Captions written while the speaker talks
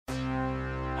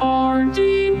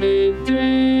Hardee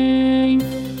Midday.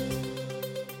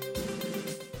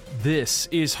 This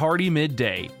is Hardee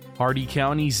Midday, Hardee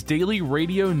County's daily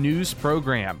radio news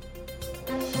program.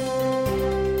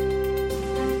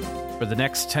 For the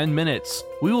next 10 minutes,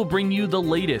 we will bring you the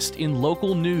latest in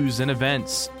local news and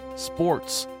events,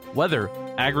 sports, weather,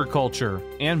 agriculture,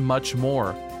 and much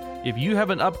more. If you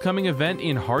have an upcoming event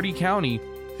in Hardee County,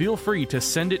 feel free to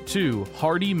send it to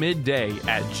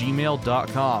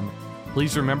hardeemidday@gmail.com.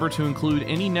 Please remember to include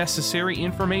any necessary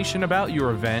information about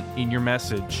your event in your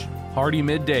message. Hardee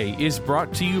Midday is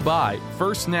brought to you by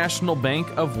First National Bank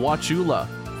of Wauchula,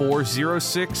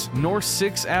 406 North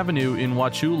 6th Avenue in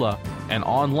Wauchula, and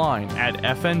online at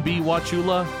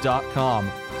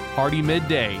fnbwauchula.com. Hardee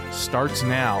Midday starts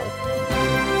now.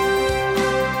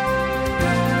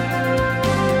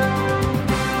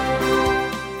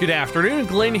 Good afternoon,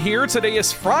 Glenn here. Today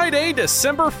is Friday,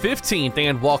 December 15th,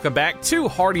 and welcome back to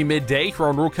Hardee Midday here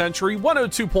on Rural Country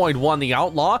 102.1 The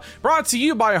Outlaw, brought to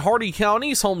you by Hardee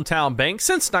County's hometown bank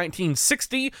since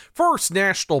 1960, First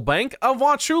National Bank of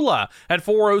Wauchula at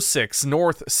 406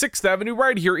 North 6th Avenue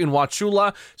right here in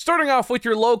Wauchula. Starting off with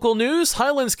your local news,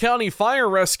 Highlands County Fire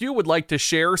Rescue would like to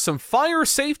share some fire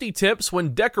safety tips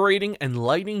when decorating and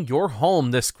lighting your home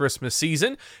this Christmas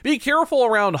season. Be careful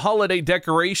around holiday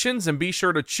decorations and be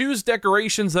sure to choose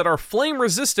decorations that are flame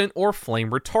resistant or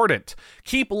flame retardant.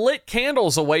 Keep lit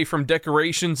candles away from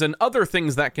decorations and other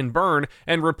things that can burn,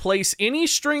 and replace any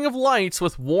string of lights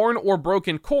with worn or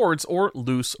broken cords or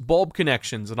loose bulb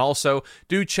connections. And also,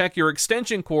 do check your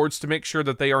extension cords to make sure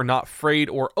that they are not frayed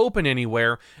or open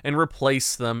anywhere, and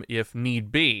replace them if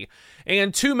need be.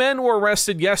 And 2 men were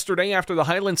arrested yesterday after the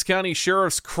Highlands County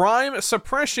Sheriff's Crime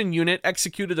Suppression Unit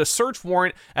executed a search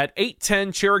warrant at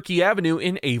 810 Cherokee Avenue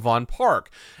in Avon Park.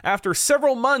 After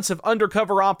several months of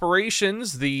undercover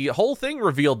operations, the whole thing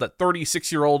revealed that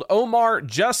 36-year-old Omar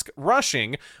Jusk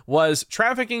Rushing was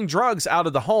trafficking drugs out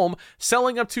of the home,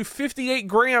 selling up to 58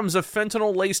 grams of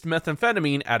fentanyl-laced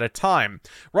methamphetamine at a time.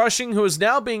 Rushing, who is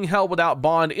now being held without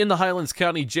bond in the Highlands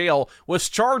County Jail, was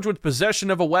charged with possession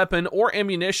of a weapon or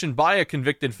ammunition by a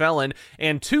convicted felon,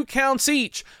 and 2 counts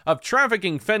each of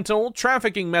trafficking fentanyl,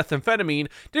 trafficking methamphetamine,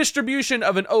 distribution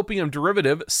of an opium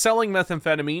derivative, selling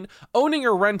methamphetamine, owning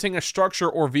or renting a structure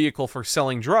or vehicle for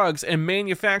selling drugs, and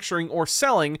manufacturing or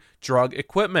selling drug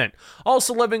equipment.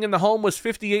 Also living in the home was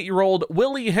 58-year-old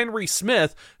Willie Henry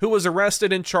Smith, who was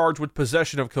arrested and charged with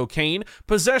possession of cocaine,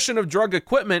 possession of drug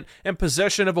equipment, and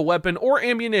possession of a weapon or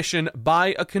ammunition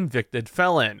by a convicted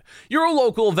felon. Your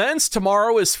local events: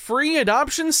 tomorrow is Free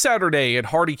Adoption Saturday at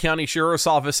Hardee County Sheriff's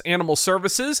Office Animal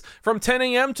Services. From 10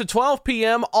 a.m. to 12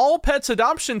 p.m., all pets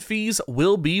adoption fees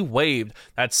will be waived.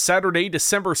 That's Saturday,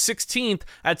 December 16th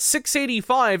at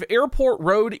 685 Airport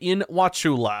Road in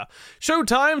Wauchula.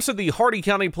 Showtimes for the Hardee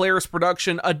County Players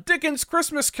production A Dickens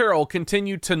Christmas Carol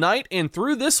continue tonight and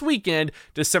through this weekend,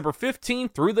 December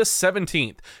 15th through the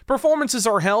 17th. Performances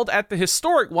are held at the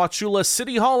historic Wauchula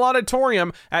City Hall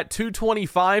Auditorium at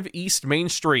 225 East Main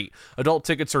Street. Adult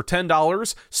tickets are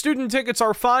 $10. Student tickets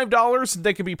are $5.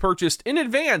 They can be purchased in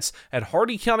advance at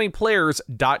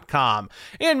HardeeCountyPlayers.com.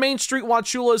 And Main Street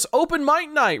Wauchula's Open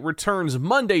Mic Night returns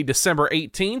Monday, December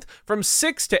 18th from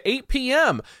 6 to 8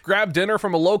 p.m. Grab dinner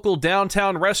from a local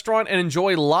downtown restaurant and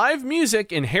enjoy live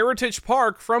music in Heritage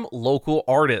Park from local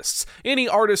artists. Any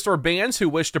artists or bands who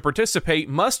wish to participate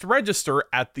must register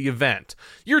at the event.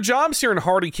 Your jobs here in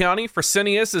Hardee County: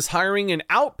 Fresenius is hiring an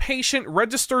outpatient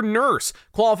registered nurse.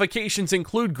 Qualifications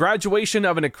include graduation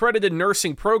of an accredited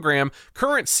nursing program,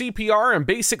 current CPR and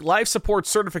basic life support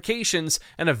certifications,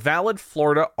 and a valid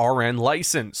Florida RN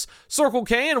license. Circle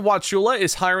K in Wauchula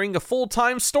is hiring a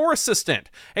full-time store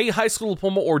assistant. A high school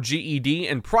diploma or GED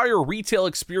and prior retail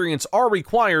experience are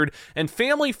required, and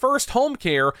Family First Home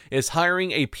Care is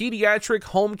hiring a pediatric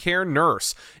home care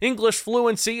nurse. English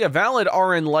fluency, a valid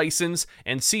RN license,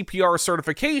 and CPR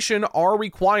certification are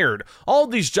required. All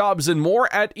these jobs and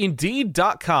more at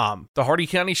Indeed.com. The Hardee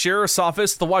County Sheriff's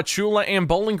Office, the Wauchula and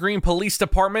Bowling Green Police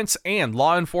Departments, and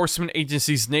law enforcement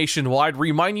agencies nationwide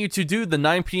remind you to do the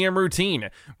 9 p.m. routine.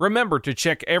 Remember to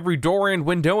check every door and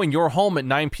window in your home at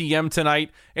 9 p.m.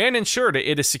 tonight, and ensure that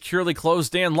it is securely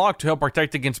closed and locked to help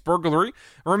protect against burglary.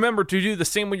 Remember to do the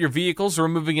same with your vehicles,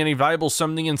 removing any valuables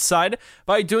from the inside.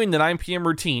 By doing the 9 p.m.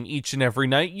 routine each and every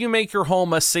night, you make your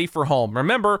home a safer home.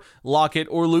 Remember, lock it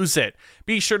or lose it.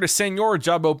 Be sure to send your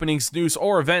job openings, news,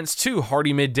 or events to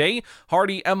Hardee Midday,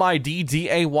 Hardee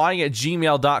MIDDAY at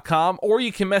gmail.com, or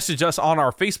you can message us on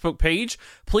our Facebook page.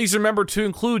 Please remember to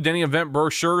include any event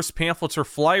brochures, pamphlets, or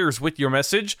flyers with your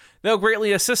message. They'll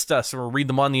greatly assist us, and we'll read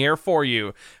them on the air for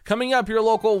you. Coming up, your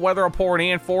local weather report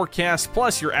and forecast,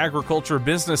 plus your agriculture,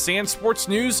 business, and sports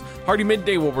news. Hardee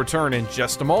Midday will return in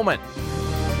just a moment.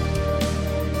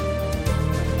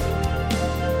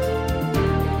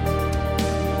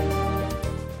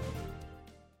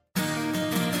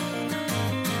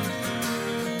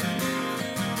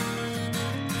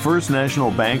 First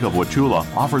National Bank of Wauchula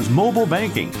offers mobile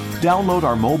banking. Download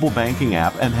our mobile banking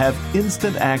app and have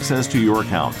instant access to your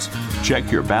accounts.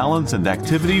 Check your balance and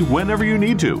activity whenever you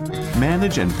need to.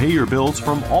 Manage and pay your bills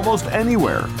from almost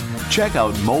anywhere. Check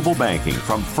out mobile banking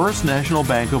from First National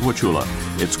Bank of Wauchula.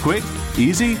 It's quick,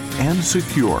 easy, and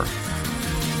secure.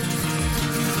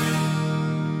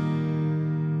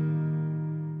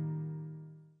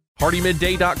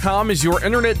 HardeeMidday.com is your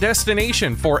internet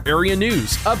destination for area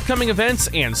news, upcoming events,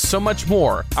 and so much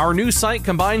more. Our news site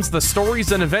combines the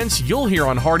stories and events you'll hear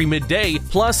on Hardee Midday,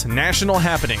 plus national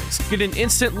happenings. Get an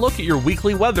instant look at your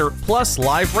weekly weather, plus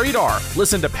live radar.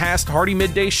 Listen to past Hardee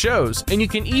Midday shows, and you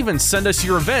can even send us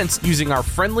your events using our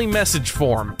friendly message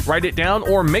form. Write it down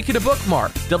or make it a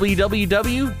bookmark.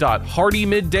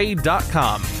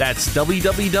 www.HardeeMidday.com. That's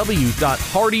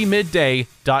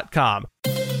www.HardeeMidday.com.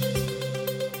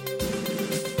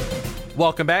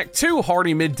 Welcome back to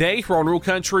Hardee Midday here on Rural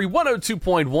Country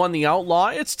 102.1 The Outlaw.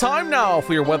 It's time now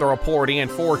for your weather report and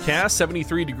forecast.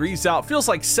 73 degrees out, feels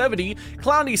like 70.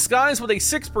 Cloudy skies with a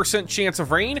 6% chance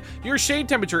of rain. Your shade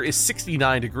temperature is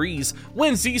 69 degrees.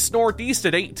 Winds east-northeast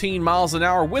at 18 miles an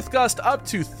hour with gust up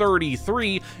to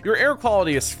 33. Your air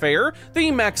quality is fair. The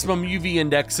maximum UV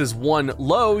index is 1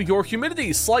 low. Your humidity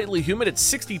is slightly humid at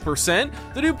 60%.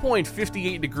 The dew point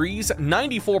 58 degrees,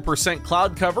 94%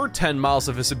 cloud cover, 10 miles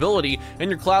of visibility. And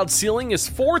your cloud ceiling is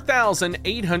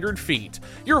 4,800 feet.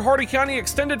 Your Hardee County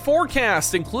extended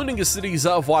forecast, including the cities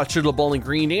of Wauchula, Bowling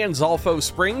Green, and Zolfo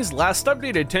Springs, last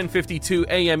updated 10:52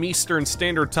 a.m. Eastern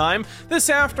Standard Time. This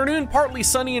afternoon, partly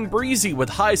sunny and breezy with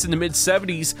highs in the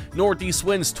mid-70s, northeast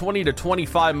winds 20 to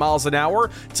 25 miles an hour.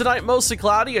 Tonight, mostly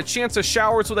cloudy, a chance of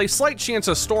showers with a slight chance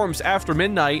of storms after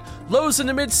midnight. Lows in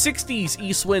the mid-60s,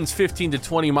 east winds 15 to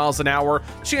 20 miles an hour,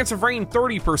 chance of rain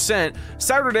 30%.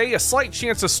 Saturday, a slight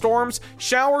chance of storms,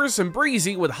 showers and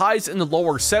breezy with highs in the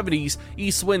lower 70s,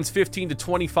 east winds 15 to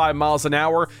 25 miles an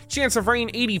hour, chance of rain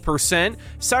 80%.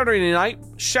 Saturday night,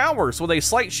 showers with a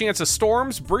slight chance of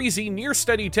storms, breezy, near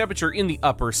steady temperature in the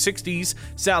upper 60s,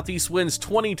 southeast winds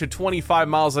 20 to 25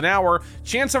 miles an hour,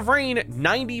 chance of rain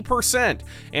 90%.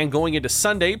 And going into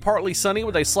Sunday, partly sunny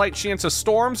with a slight chance of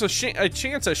storms, a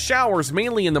chance of showers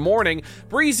mainly in the morning,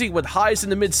 breezy with highs in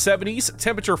the mid 70s,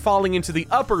 temperature falling into the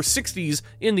upper 60s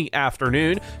in the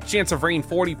afternoon, chance of rain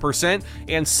 40%,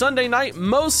 and Sunday night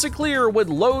mostly clear with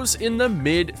lows in the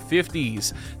mid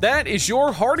 50s. That is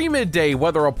your Hardee Midday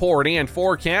weather report and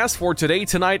forecast for today,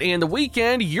 tonight, and the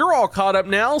weekend. You're all caught up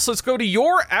now, so let's go to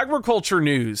your agriculture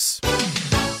news.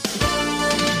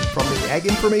 From the Ag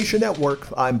Information Network,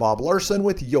 I'm Bob Larson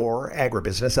with your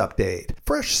Agribusiness Update.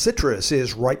 Fresh citrus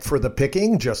is ripe for the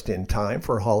picking, just in time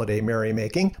for holiday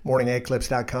merrymaking.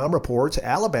 MorningAgClips.com reports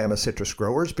Alabama citrus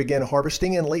growers begin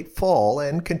harvesting in late fall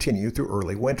and continue through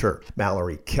early winter.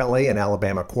 Mallory Kelly, an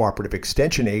Alabama Cooperative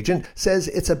Extension agent, says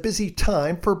it's a busy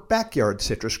time for backyard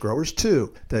citrus growers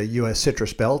too. The U.S.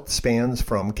 citrus belt spans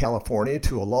from California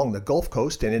to along the Gulf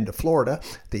Coast and into Florida.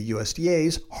 The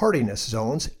USDA's hardiness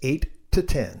zones 8 to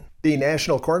 10. The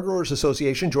National Corn Growers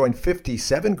Association joined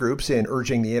 57 groups in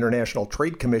urging the International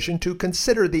Trade Commission to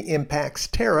consider the impacts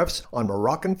tariffs on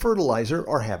Moroccan fertilizer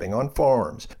are having on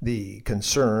farms. The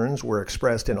concerns were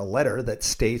expressed in a letter that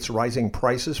states rising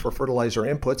prices for fertilizer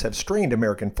inputs have strained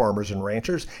American farmers and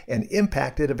ranchers and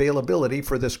impacted availability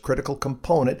for this critical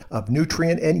component of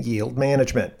nutrient and yield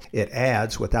management. It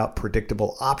adds, without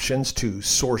predictable options to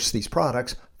source these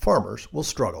products, farmers will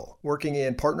struggle. Working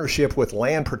in partnership with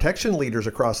land protection leaders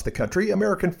across the country,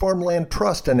 American Farmland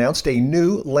Trust announced a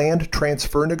new Land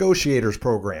Transfer Negotiators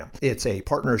program. It's a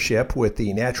partnership with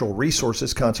the Natural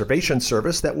Resources Conservation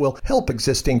Service that will help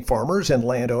existing farmers and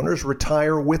landowners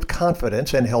retire with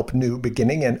confidence and help new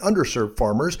beginning and underserved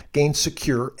farmers gain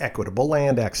secure, equitable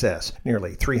land access.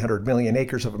 Nearly 300 million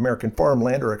acres of American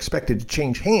farmland are expected to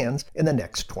change hands in the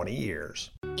next 20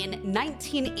 years. In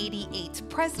 1988,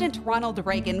 President Ronald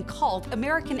Reagan called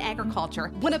American agriculture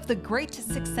one of the great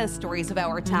success stories of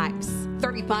our times.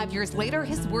 35 years later,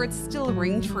 his words still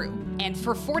ring true. And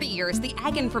for 40 years, the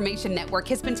Ag Information Network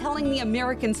has been telling the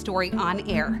American story on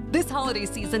air. This holiday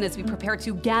season, as we prepare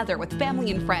to gather with family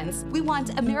and friends, we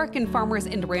want American farmers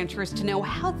and ranchers to know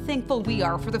how thankful we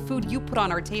are for the food you put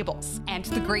on our tables and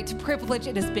the great privilege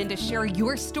it has been to share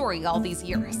your story all these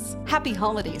years. Happy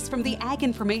holidays from the Ag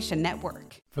Information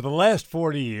Network. For the last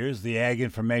 40 years, the Ag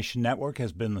Information Network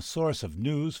has been the source of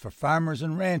news for farmers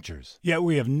and ranchers. Yet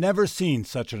we have never seen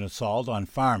such an assault on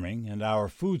farming and our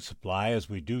food supply as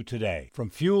we do today. From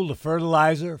fuel to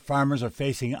fertilizer, farmers are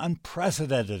facing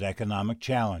unprecedented economic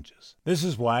challenges. This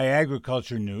is why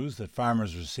agriculture news that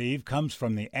farmers receive comes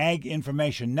from the Ag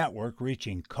Information Network,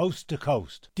 reaching coast to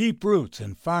coast. Deep roots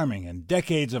in farming and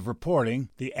decades of reporting,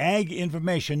 the Ag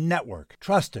Information Network,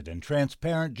 trusted and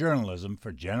transparent journalism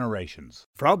for generations.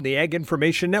 From the Ag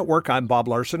Information Network, I'm Bob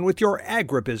Larson with your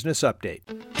Agribusiness Update.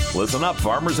 Listen up,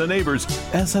 farmers and neighbors.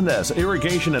 S&S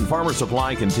Irrigation and Farmer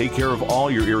Supply can take care of all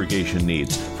your irrigation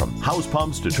needs, from house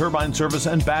pumps to turbine service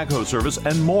and backhoe service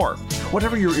and more.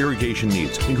 Whatever your irrigation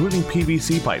needs, including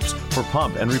PVC pipes for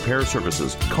pump and repair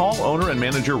services, call owner and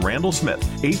manager Randall Smith,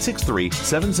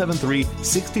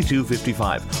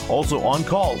 863-773-6255. Also on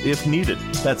call if needed.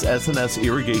 That's S&S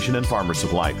Irrigation and Farmer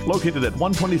Supply, located at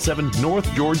 127 North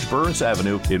George Burris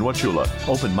Avenue in Wauchula.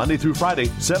 Open Monday through Friday,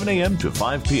 7 a.m. to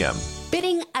 5 p.m.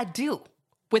 Bidding adieu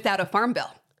without a farm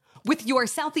bill. With your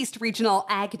Southeast Regional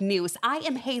Ag News, I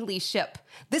am Haley Shipp.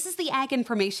 This is the Ag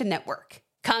Information Network.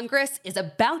 Congress is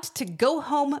about to go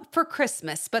home for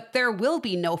Christmas, but there will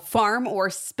be no farm or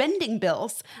spending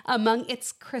bills among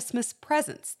its Christmas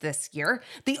presents this year.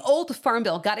 The old farm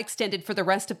bill got extended for the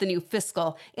rest of the new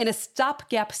fiscal in a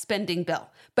stopgap spending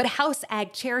bill. But House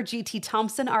Ag Chair G.T.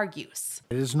 Thompson argues.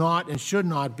 It is not and should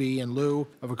not be in lieu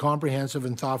of a comprehensive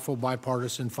and thoughtful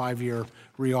bipartisan 5-year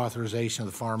reauthorization of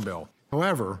the Farm Bill.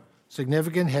 However,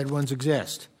 significant headwinds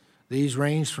exist. These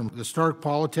range from the stark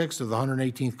politics of the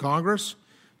 118th Congress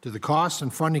to the costs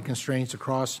and funding constraints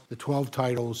across the 12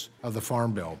 titles of the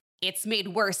Farm Bill. It's made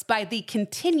worse by the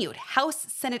continued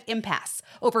House-Senate impasse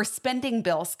over spending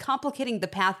bills complicating the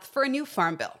path for a new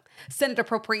farm bill. Senate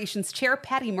Appropriations Chair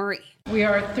Patty Murray. We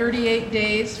are 38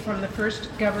 days from the first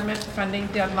government funding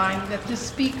deadline that the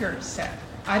Speaker set.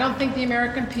 I don't think the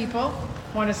American people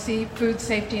want to see food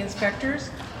safety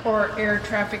inspectors or air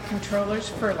traffic controllers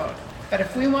furloughed. But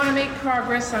if we want to make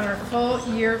progress on our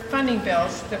full-year funding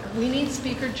bills, that we need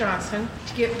Speaker Johnson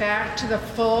to get back to the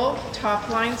full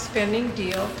top-line spending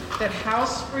deal that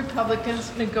House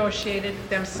Republicans negotiated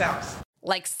themselves.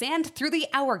 Like sand through the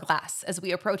hourglass as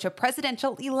we approach a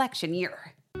presidential election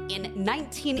year. In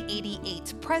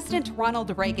 1988, President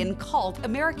Ronald Reagan called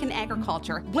American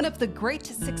agriculture one of the great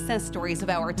success stories of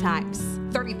our times.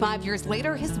 35 years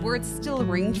later, his words still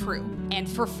ring true. And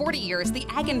for 40 years, the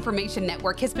Ag Information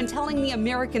Network has been telling the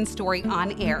American story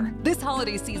on air. This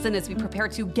holiday season, as we prepare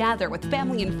to gather with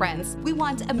family and friends, we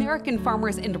want American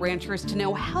farmers and ranchers to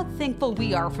know how thankful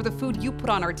we are for the food you put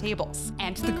on our tables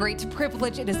and the great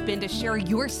privilege it has been to share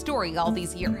your story all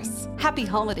these years. Happy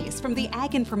holidays from the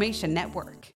Ag Information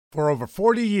Network. For over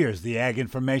 40 years, the Ag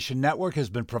Information Network has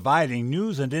been providing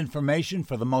news and information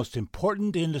for the most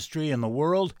important industry in the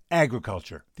world,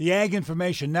 agriculture. The Ag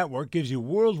Information Network gives you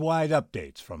worldwide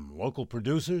updates from local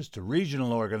producers to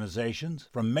regional organizations,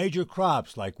 from major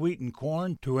crops like wheat and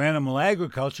corn to animal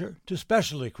agriculture to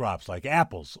specialty crops like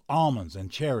apples, almonds,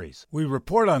 and cherries. We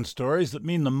report on stories that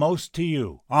mean the most to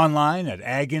you. Online at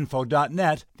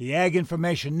aginfo.net, the Ag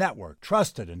Information Network,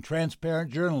 trusted and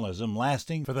transparent journalism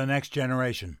lasting for the next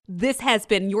generation. This has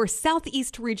been your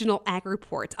Southeast Regional Ag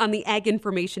Report on the Ag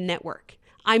Information Network.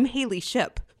 I'm Haley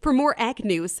Shipp. For more ag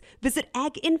news, visit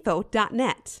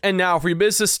aginfo.net. And now for your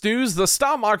business news, the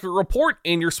stock market report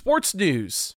and your sports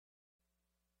news.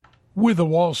 With the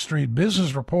Wall Street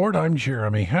Business Report, I'm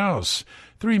Jeremy House.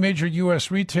 3 major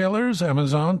U.S. retailers,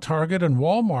 Amazon, Target, and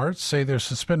Walmart, say they're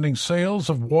suspending sales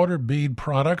of water bead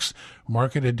products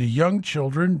marketed to young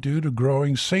children due to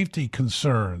growing safety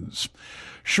concerns.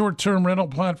 Short-term rental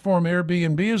platform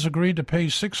Airbnb has agreed to pay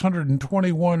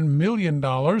 $621 million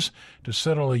to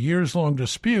settle a years-long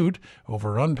dispute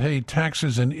over unpaid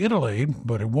taxes in Italy,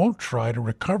 but it won't try to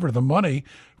recover the money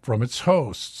from its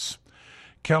hosts.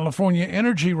 California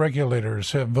energy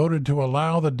regulators have voted to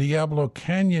allow the Diablo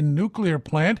Canyon nuclear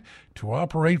plant to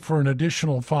operate for an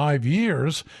additional 5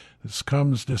 years. This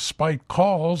comes despite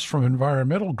calls from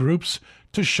environmental groups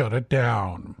to shut it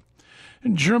down.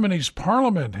 And Germany's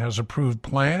parliament has approved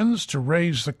plans to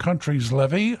raise the country's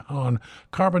levy on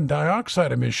carbon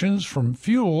dioxide emissions from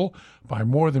fuel by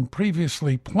more than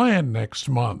previously planned next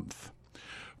month.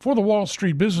 For the Wall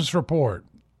Street Business Report,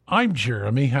 I'm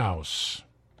Jeremy House.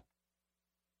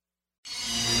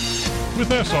 With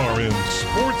SRN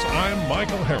Sports, I'm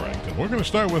Michael Harrington. We're going to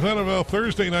start with NFL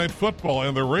Thursday Night Football,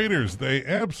 and the Raiders, they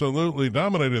absolutely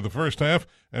dominated the first half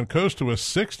and coast to a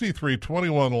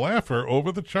 63-21 laugher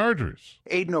over the Chargers.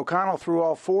 Aiden O'Connell threw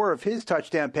all 4 of his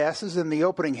touchdown passes in the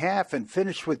opening half and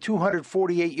finished with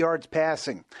 248 yards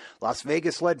passing. Las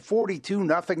Vegas led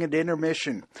 42-0 at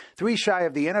intermission, 3 shy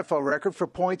of the NFL record for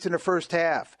points in the first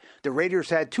half. The Raiders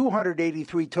had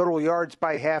 283 total yards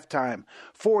by halftime,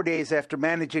 4 days after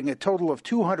managing a total of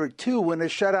 202 in a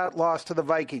shutout loss to the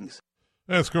Vikings.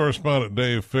 That's correspondent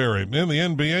Dave Ferry. In the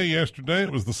NBA yesterday,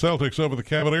 it was the Celtics over the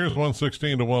Cavaliers,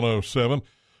 116-107.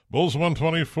 Bulls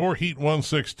 124, Heat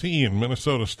 116.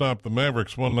 Minnesota stopped the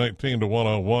Mavericks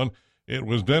 119-101. It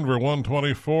was Denver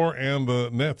 124 and the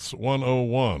Nets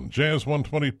 101. Jazz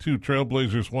 122,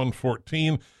 Trailblazers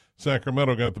 114.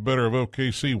 Sacramento got the better of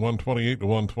OKC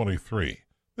 128-123.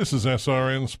 This is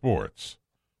SRN Sports.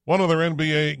 One other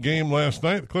NBA game last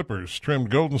night, the Clippers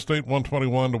trimmed Golden State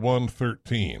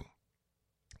 121-113.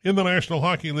 In the National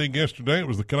Hockey League yesterday, it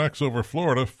was the Canucks over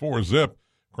Florida 4-0.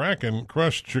 Kraken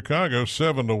crushed Chicago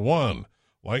 7-1.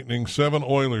 Lightning 7,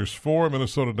 Oilers 4.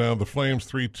 Minnesota down the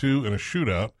Flames 3-2 in a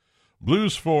shootout.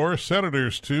 Blues 4,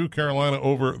 Senators 2. Carolina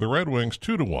over the Red Wings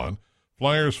 2-1.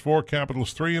 Flyers 4,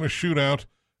 Capitals 3 in a shootout.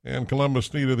 And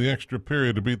Columbus needed the extra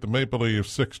period to beat the Maple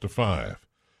Leafs 6-5.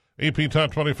 AP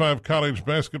Top 25 college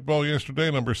basketball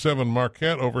yesterday. Number 7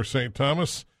 Marquette over St.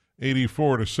 Thomas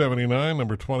 84-79.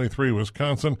 Number 23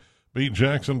 Wisconsin beat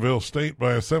Jacksonville State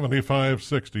by a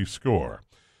 75-60 score.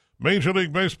 Major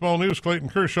League Baseball news, Clayton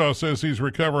Kershaw says he's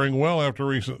recovering well after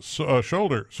recent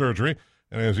shoulder surgery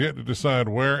and has yet to decide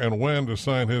where and when to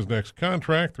sign his next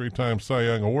contract. 3-time Cy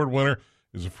Young Award winner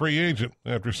is a free agent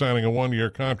after signing a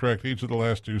 1-year contract each of the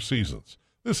last 2 seasons.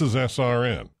 This is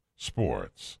SRN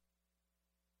Sports.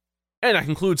 And that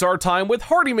concludes our time with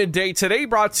Hardee Midday today,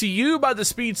 brought to you by the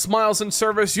speed, smiles, and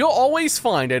service you'll always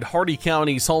find at Hardee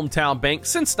County's hometown bank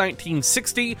since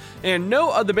 1960, and no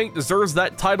other bank deserves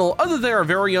that title other than our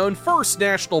very own First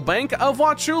National Bank of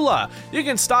Wauchula. You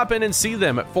can stop in and see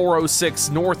them at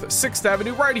 406 North 6th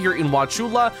Avenue right here in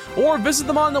Wauchula, or visit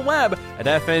them on the web at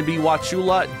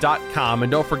fnbwauchula.com.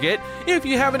 And don't forget, if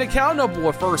you have an account open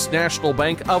with First National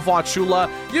Bank of Wauchula,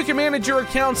 you can manage your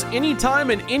accounts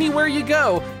anytime and anywhere you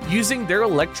go using their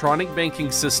electronic banking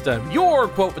system. Your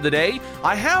quote for the day: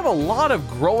 I have a lot of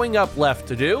growing up left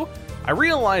to do. I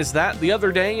realized that the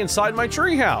other day inside my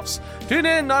treehouse. Tune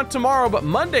in not tomorrow, but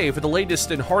Monday for the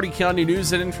latest in Hardee County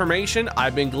news and information.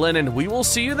 I've been Glenn, and we will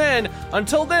see you then.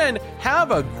 Until then,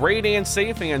 have a great and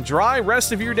safe and dry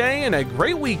rest of your day and a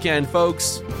great weekend,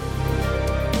 folks.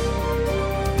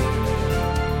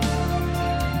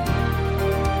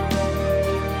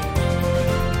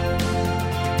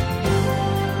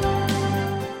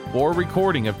 For a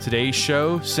recording of today's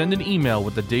show, send an email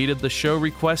with the date of the show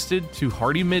requested to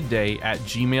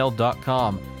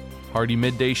hardeemidday@gmail.com. Hardee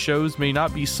Midday shows may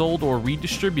not be sold or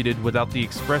redistributed without the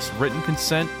express written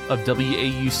consent of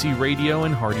WAUC Radio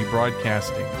and Hardee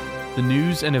Broadcasting. The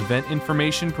news and event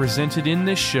information presented in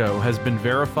this show has been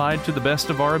verified to the best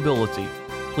of our ability.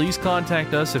 Please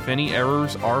contact us if any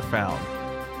errors are found.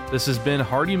 This has been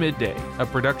Hardee Midday, a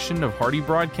production of Hardee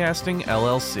Broadcasting,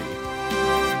 LLC.